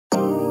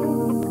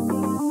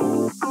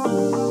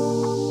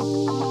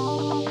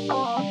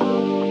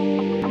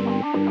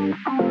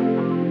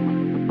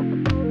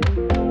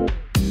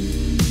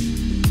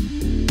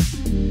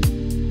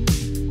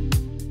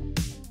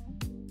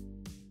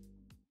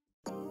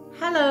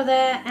Hello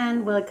there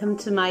and welcome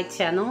to my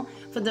channel.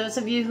 For those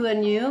of you who are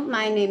new,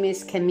 my name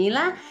is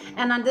Camilla,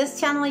 and on this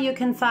channel you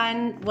can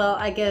find, well,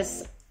 I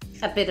guess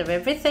a bit of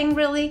everything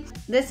really.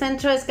 This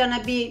intro is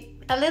gonna be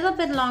a little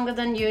bit longer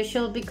than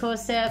usual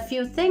because there are a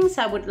few things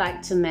I would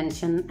like to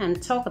mention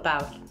and talk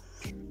about.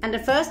 And the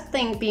first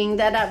thing being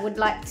that I would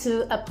like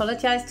to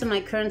apologize to my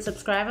current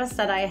subscribers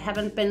that I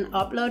haven't been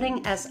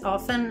uploading as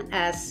often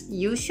as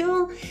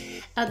usual.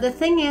 The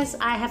thing is,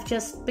 I have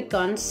just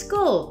begun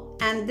school,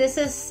 and this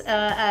is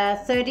a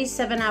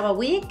 37-hour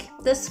week,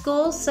 this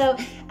school, so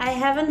I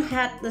haven't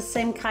had the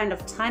same kind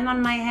of time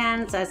on my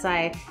hands as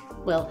I,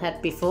 well,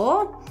 had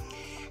before.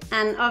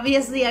 And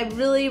obviously I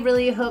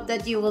really hope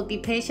that you will be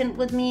patient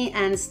with me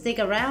and stick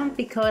around,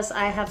 because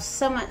I have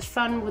so much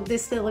fun with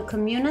this little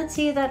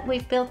community that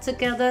we've built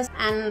together,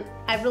 and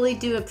I really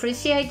do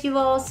appreciate you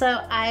all.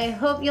 So I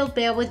hope you'll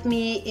bear with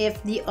me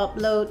if the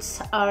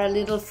uploads are a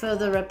little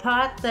further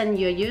apart than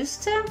you're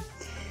used to.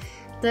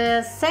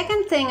 The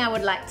second thing I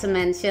would like to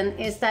mention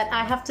is that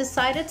I have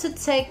decided to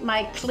take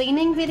my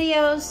cleaning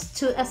videos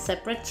to a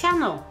separate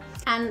channel,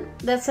 and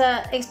there's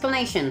an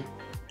explanation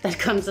that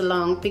comes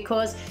along,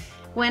 because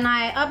when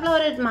I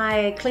uploaded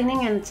my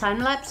cleaning and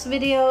time-lapse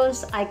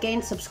videos, I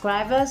gained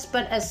subscribers,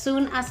 but as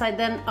soon as I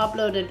then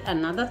uploaded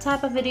another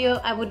type of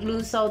video, I would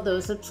lose all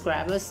those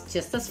subscribers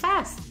just as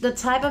fast. The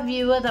type of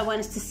viewer that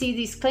wants to see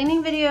these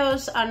cleaning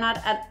videos are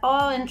not at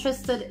all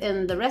interested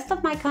in the rest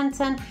of my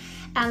content,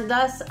 and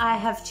thus I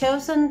have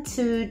chosen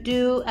to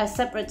do a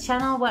separate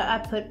channel where I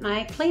put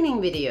my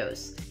cleaning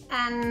videos.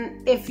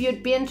 And if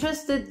you'd be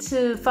interested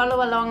to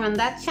follow along on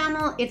that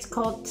channel, it's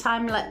called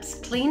Time-Lapse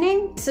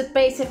Cleaning. So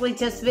basically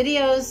just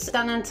videos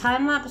done in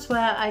time-lapse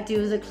where I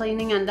do the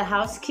cleaning and the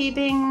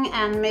housekeeping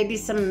and maybe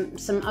some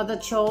other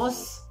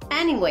chores.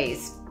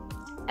 Anyways,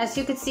 as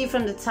you could see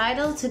from the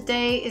title,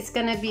 today is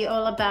gonna be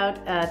all about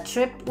a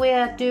trip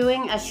we're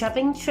doing, a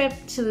shopping trip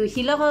to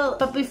Hillerød.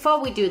 But before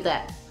we do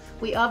that,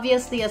 we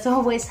obviously, as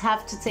always,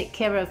 have to take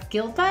care of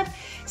Gilbert.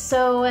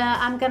 So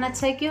I'm gonna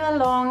take you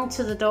along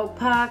to the dog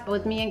park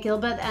with me and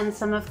Gilbert and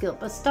some of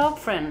Gilbert's dog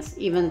friends,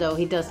 even though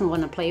he doesn't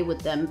want to play with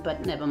them,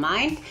 but never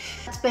mind.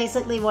 That's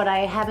basically what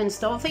I have in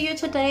store for you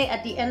today.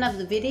 At the end of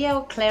the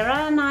video,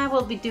 Clara and I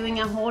will be doing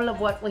a haul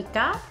of what we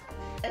got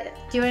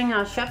during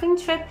our shopping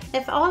trip.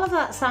 If all of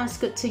that sounds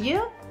good to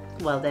you,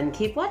 well then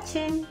keep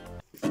watching.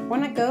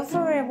 Wanna go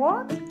for a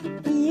walk?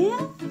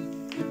 Yeah?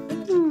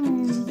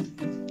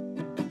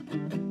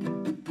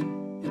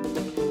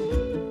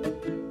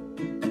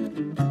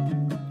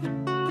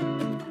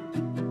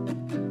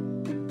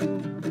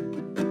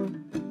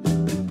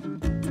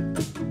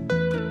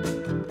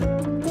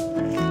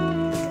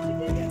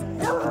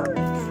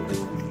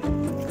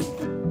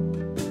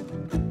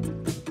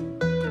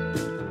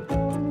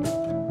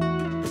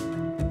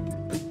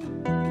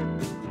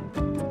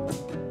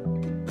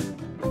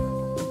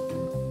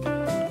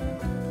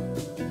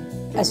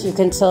 As you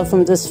can tell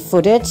from this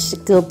footage,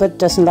 Gilbert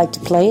doesn't like to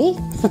play.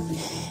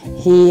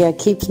 He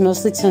keeps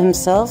mostly to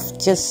himself,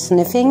 just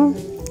sniffing.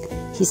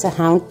 He's a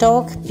hound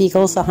dog.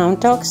 Beagle's a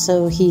hound dog,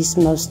 so he's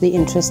mostly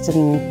interested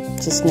in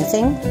just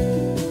sniffing.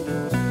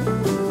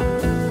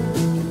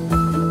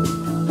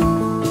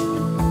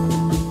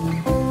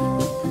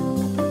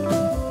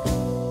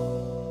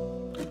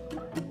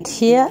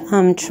 Here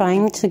I'm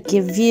trying to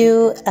give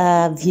you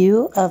a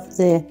view of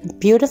the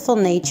beautiful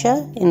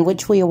nature in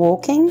which we are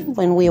walking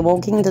when we are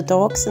walking the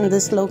dogs in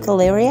this local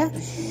area.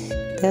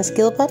 There's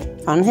Gilbert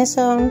on his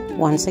own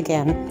once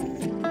again.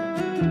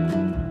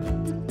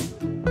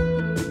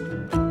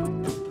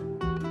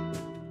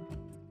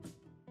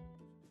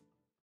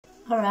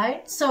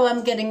 Alright, so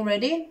I'm getting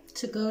ready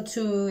to go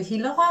to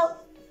Hillerød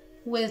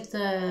with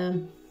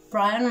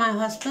Brian, my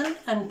husband,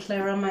 and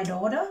Clara, my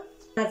daughter.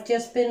 I've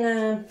just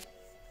been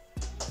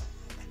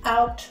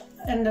out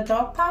in the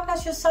dog park,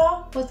 as you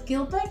saw, with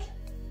Gilbert,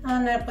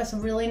 and it was a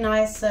really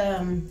nice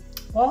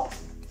walk.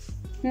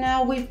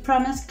 Now we've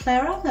promised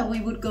Clara that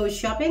we would go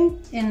shopping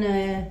in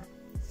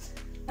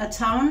a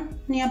town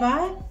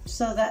nearby,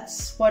 so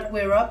that's what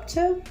we're up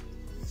to.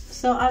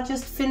 So I'll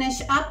just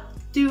finish up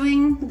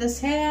doing this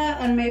hair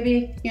and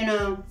maybe, you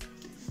know,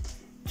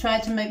 try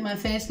to make my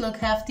face look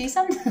half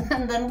decent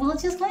and then we'll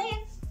just leave.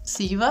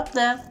 See you up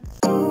there.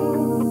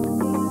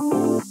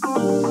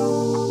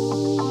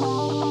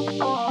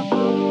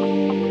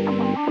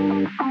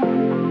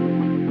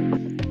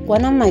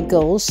 One of my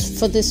goals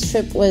for this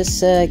trip was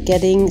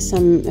getting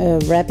some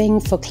wrapping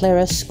for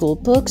Clara's school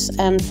books,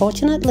 and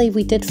fortunately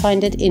we did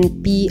find it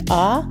in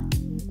BR,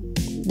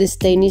 this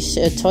Danish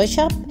toy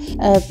shop.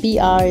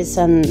 BR is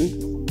a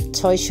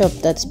toy shop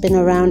that's been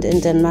around in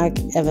Denmark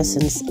ever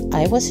since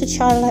I was a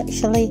child,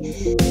 actually.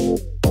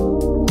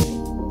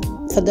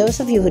 For those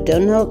of you who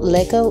don't know,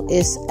 Lego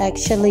is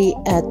actually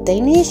a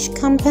Danish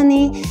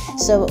company,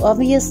 so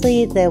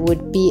obviously there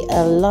would be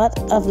a lot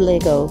of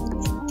Lego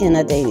in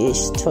a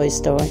Danish toy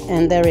store,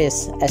 and there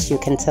is, as you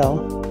can tell.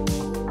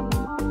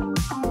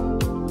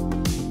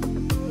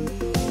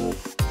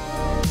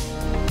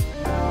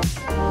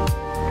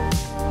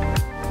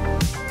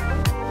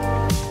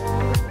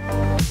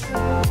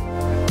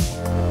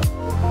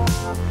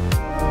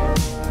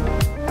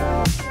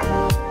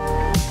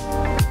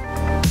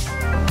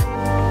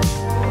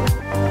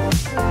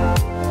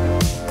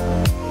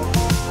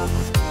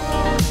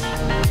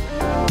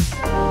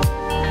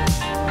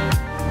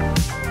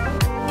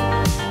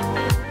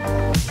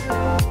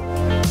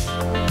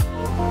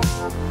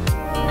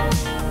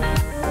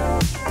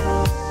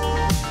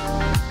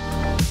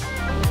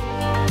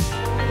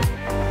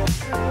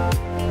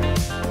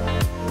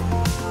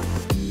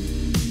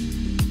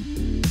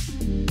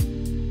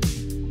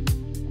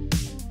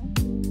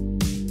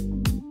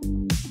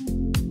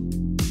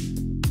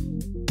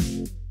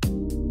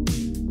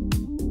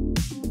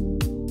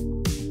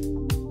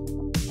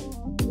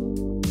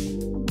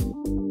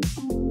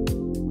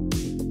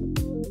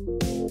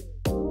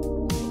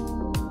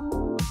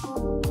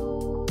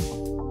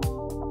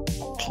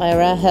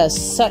 Clara has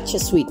such a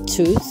sweet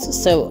tooth,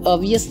 so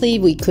obviously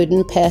we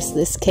couldn't pass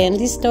this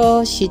candy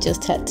store. She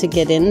just had to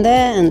get in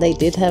there, and they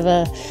did have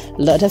a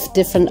lot of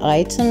different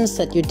items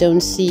that you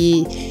don't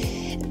see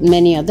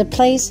many other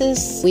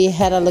places. We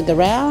had a look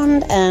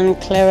around, and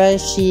Clara,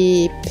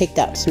 she picked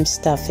out some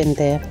stuff in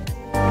there.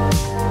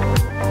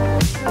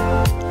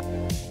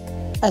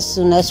 As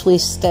soon as we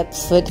stepped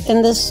foot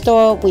in the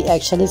store, we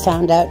actually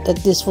found out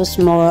that this was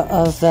more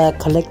of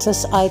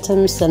collector's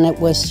items than it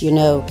was, you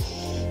know,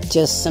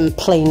 just some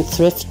plain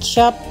thrift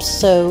shop.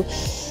 So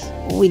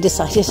we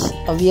decided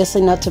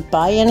obviously not to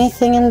buy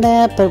anything in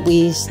there, but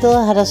we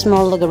still had a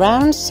small look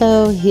around,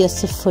 so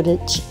here's the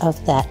footage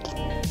of that.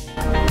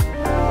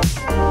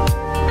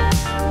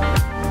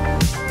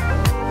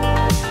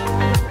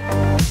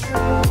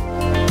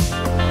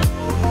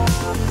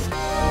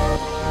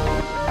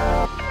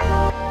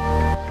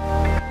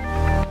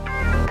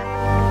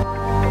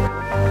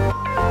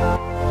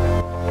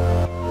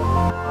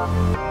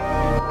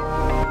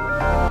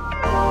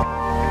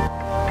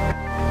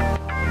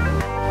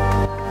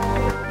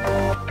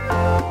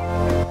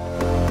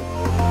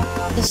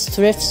 This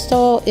thrift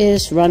store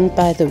is run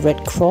by the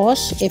Red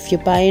Cross. If you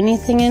buy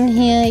anything in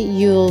here,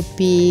 you'll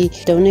be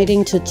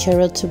donating to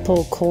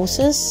charitable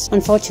causes.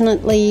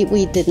 Unfortunately,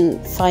 we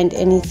didn't find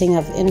anything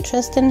of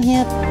interest in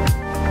here.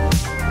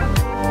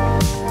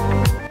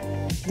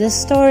 This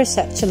store is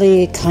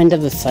actually kind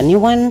of a funny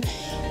one.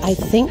 I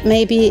think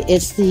maybe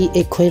it's the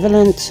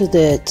equivalent to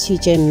the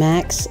TJ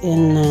Maxx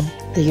in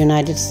the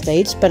United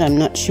States, but I'm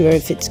not sure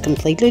if it's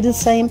completely the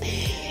same.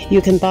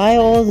 You can buy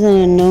all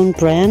the known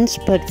brands,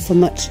 but for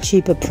much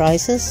cheaper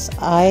prices.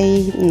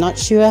 I'm not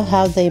sure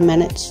how they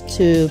managed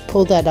to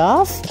pull that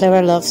off.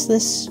 Clara loves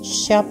this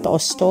shop or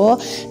store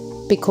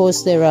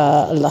because there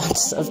are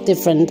lots of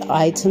different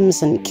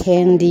items and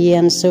candy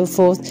and so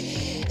forth.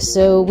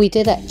 So we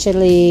did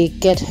actually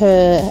get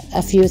her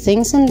a few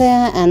things in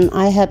there, and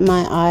I had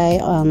my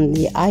eye on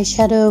the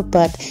eyeshadow,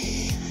 but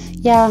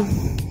yeah,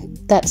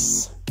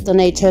 that's the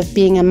nature of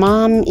being a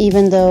mom.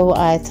 Even though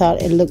I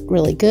thought it looked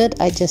really good,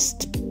 I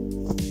just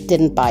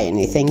didn't buy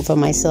anything for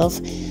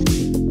myself.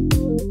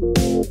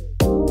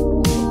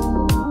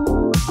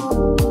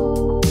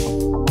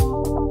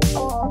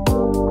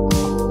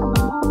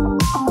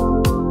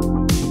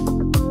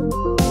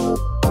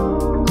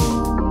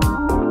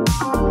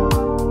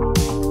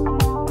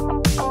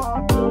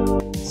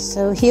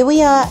 So here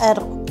we are at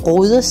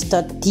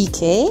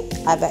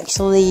Rodes.dk. I've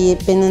actually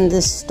been in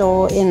this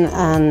store in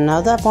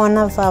another one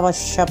of our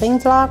shopping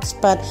vlogs,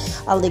 but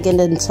I'll link it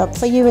in top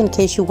for you in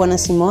case you want to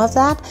see more of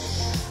that.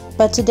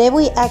 But today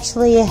we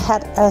actually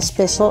had a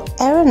special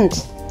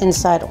errand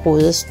inside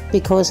Rodes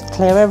because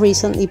Clara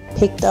recently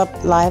picked up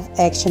live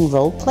action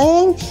role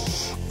playing,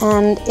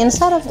 and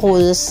inside of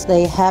Rodes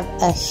they have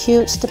a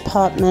huge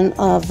department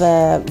of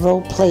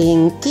role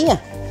playing gear.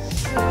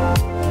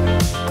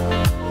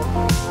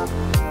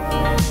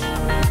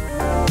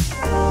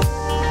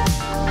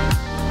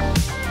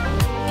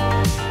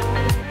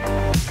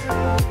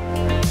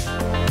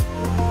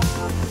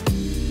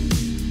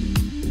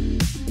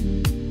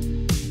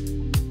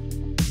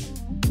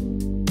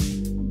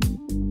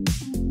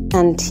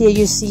 And here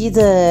you see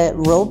the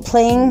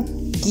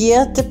role-playing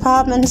gear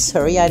department.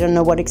 Sorry, I don't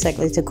know what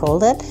exactly to call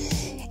that.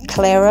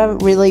 Clara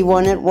really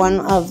wanted one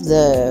of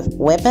the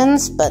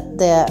weapons, but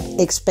they're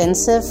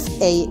expensive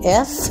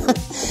AF.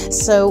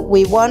 So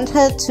we want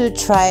her to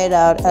try it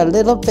out for a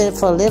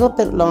little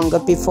bit longer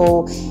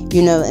before,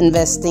 you know,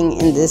 investing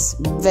in this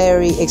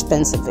very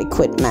expensive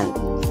equipment.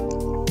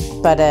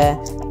 But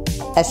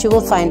as you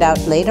will find out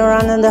later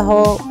on in the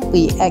haul,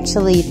 we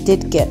actually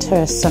did get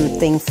her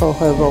something for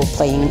her role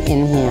playing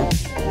in here.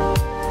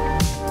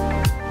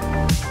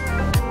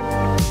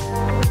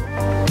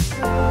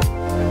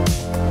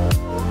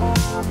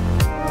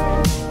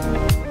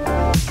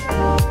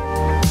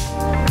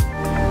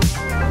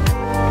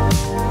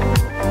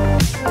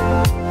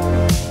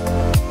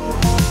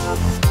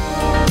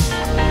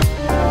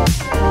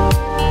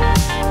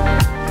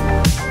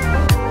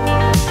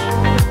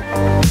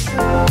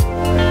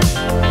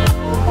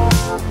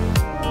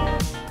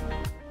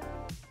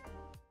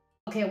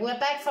 Okay, we're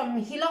back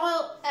from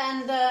Gilbert,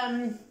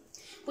 and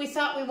we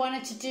thought we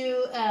wanted to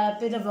do a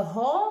bit of a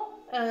haul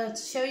to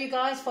show you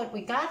guys what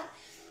we got.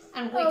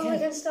 And we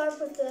can start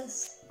with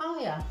this. Oh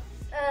yeah.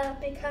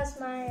 Because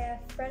my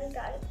friend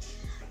got it.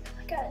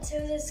 I got it too.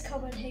 This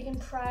Copenhagen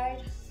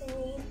Pride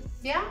thingy.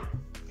 Yeah.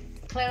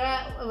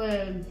 Clara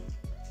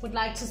would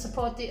like to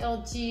support the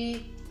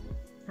LGBTQ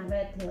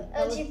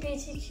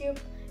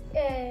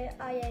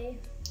IA.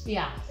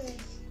 Yeah.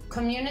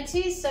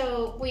 Community,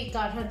 so we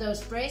got her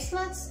those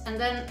bracelets, and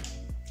then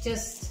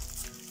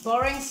just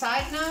boring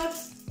side note,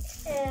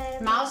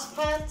 mouse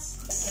pads.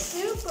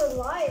 Super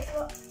light.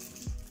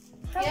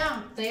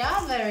 Yeah, they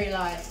are very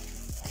light.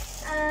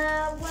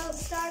 We'll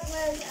start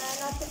with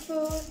not the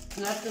food.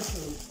 Not the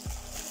food.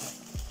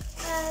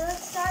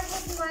 Let's start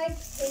with my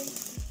cake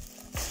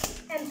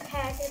and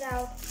pack it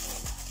out.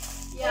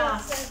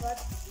 Yeah.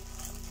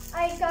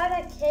 I got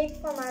a cake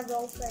for my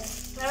role play.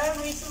 Clara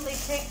recently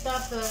picked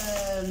up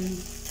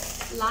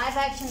live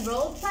action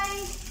role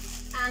play,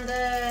 and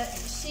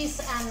she's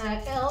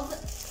an elven.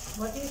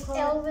 What do you call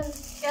Elven.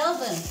 it?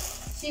 Elven.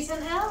 She's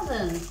an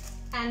elven,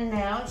 and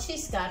now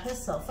she's got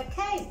herself a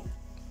cape.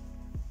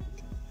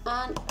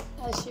 And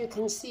as you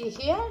can see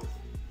here,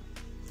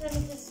 Let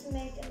me just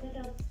make a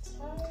little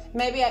tie.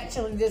 maybe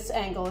actually this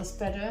angle is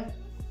better.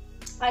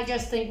 I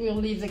just think we'll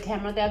leave the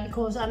camera there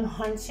because I'm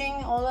hunching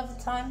all of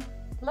the time.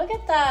 Look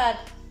at that.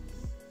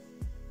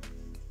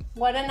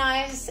 What a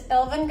nice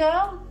elven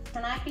girl.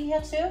 Can I be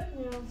here too?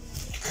 No.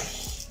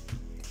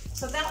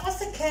 So that was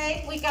the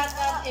cake. We got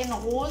that in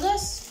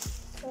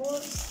Rodes.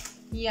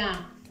 Yeah.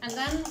 And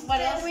then what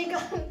else?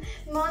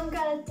 Mom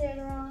got a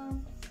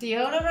deodorant.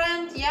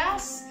 Deodorant,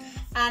 yes.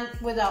 And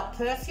without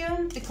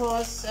perfume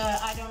because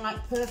I don't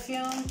like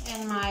perfume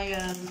in my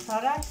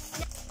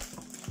products.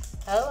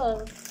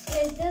 Hello.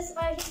 Okay, this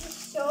I can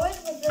just show it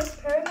with this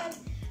pyramid.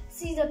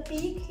 See the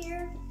beak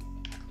here?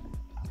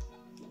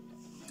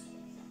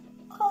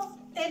 Oh,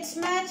 it's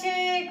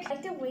magic.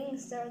 Like the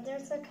wings there, they're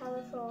so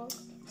colorful.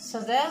 So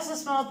there's a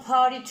small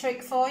party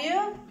trick for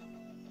you.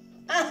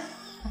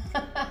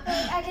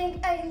 I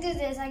can do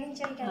this, I can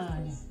show you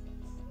guys this.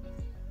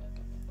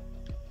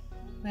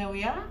 There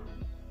we are.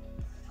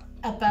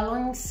 A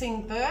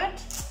balancing bird.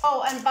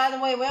 Oh, and by the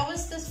way, where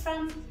was this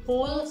from?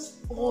 Rodes.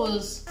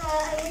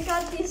 And we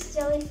got these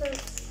jellyfish.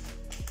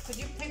 Could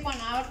you pick one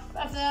out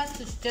of there?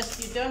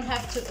 You don't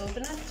have to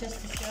open it,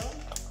 just to show.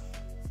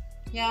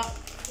 Yeah.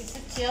 Is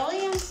it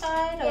jelly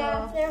inside?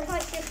 Yeah, or? there's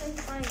like different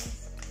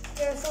kinds.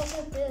 There's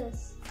also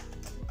this.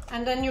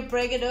 And then you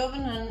break it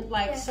open and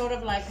Yeah. sort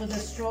of like with a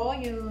straw,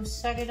 you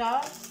suck it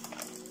out.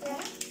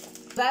 Yeah.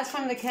 That's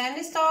from the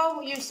candy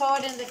store. You saw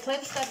it in the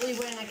clips that we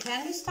were in a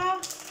candy store.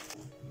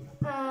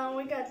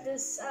 We got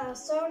this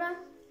soda.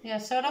 Yeah,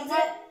 soda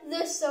pop.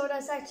 This soda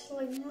is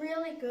actually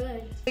really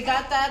good. We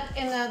got that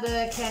in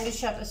the candy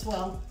shop as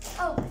well.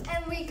 Oh,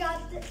 and we got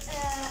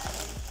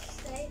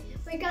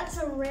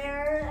some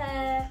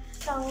rare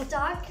Donald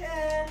Duck.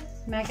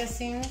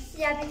 Magazine.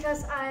 Yeah,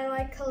 because I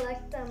like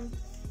collect them.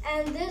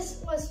 And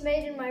this was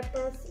made in my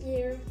birth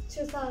year,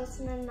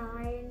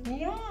 2009.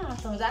 Yeah,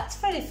 so that's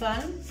pretty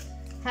fun.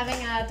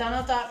 Having a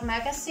Donald Duck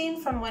magazine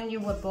from when you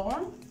were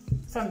born,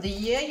 from the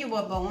year you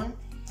were born.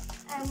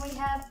 And we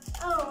have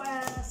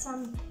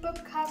some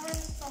book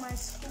covers for my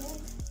school.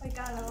 We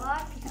got a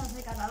lot because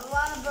we got a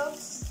lot of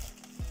books.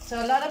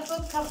 So a lot of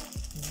book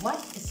covers. What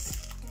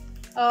is?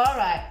 Oh, all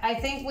right. I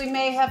think we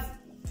may have.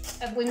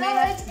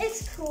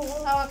 It's cool.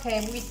 Oh,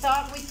 okay. We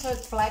thought we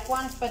took black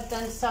ones, but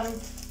then some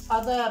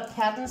other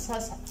patterns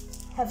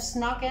have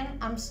snuck in.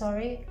 I'm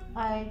sorry.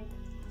 I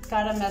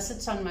got a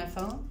message on my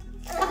phone.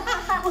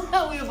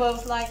 We were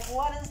both like,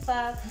 what is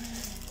that?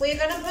 We're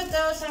gonna put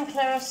those on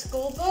Clara's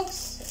school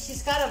books.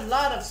 She's got a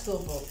lot of school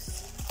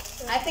books.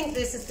 I think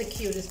this is the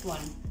cutest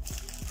one.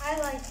 I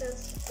like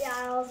this. Yeah,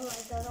 I also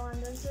like that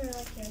one. That's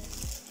really cute.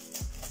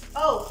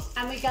 Oh,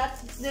 and we got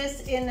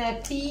this in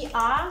a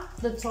PR,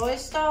 the toy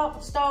store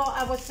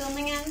I was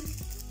filming in.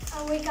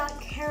 And we got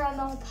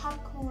caramel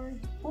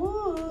popcorn.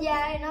 Ooh.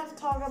 Yeah, enough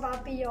talk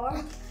about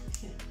BR.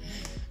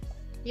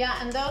 Yeah,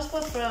 and those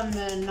were from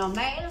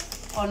normal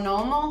or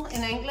normal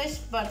in English,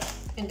 but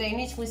in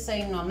Danish we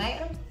say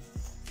normal.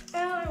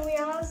 Oh, and we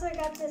also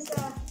got this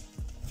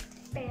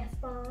bath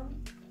bomb.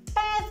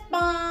 Bath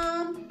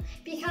bomb!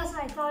 Because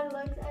I thought it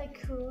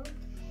looked cool.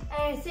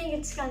 And I think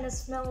it's gonna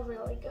smell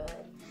really good.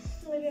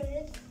 Look at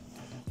it.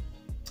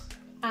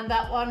 And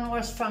that one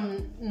was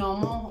from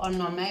normal or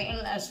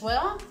normal as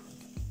well.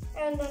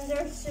 And then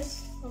there's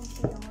just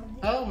something on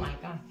it. Oh my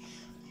god.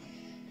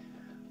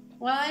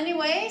 Well,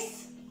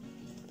 anyways,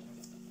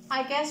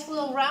 I guess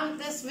we'll round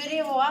this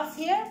video off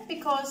here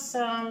because,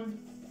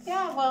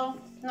 yeah, well,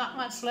 not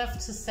much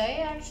left to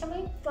say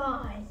actually.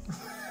 Bye.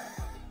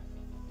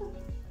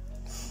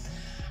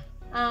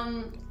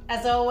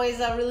 As always,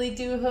 I really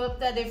do hope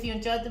that if you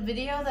enjoyed the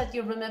video that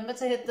you remember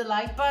to hit the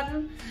like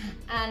button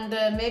and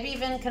maybe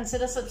even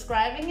consider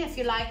subscribing if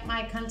you like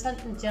my content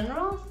in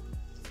general.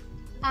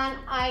 And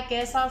I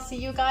guess I'll see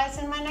you guys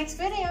in my next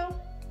video.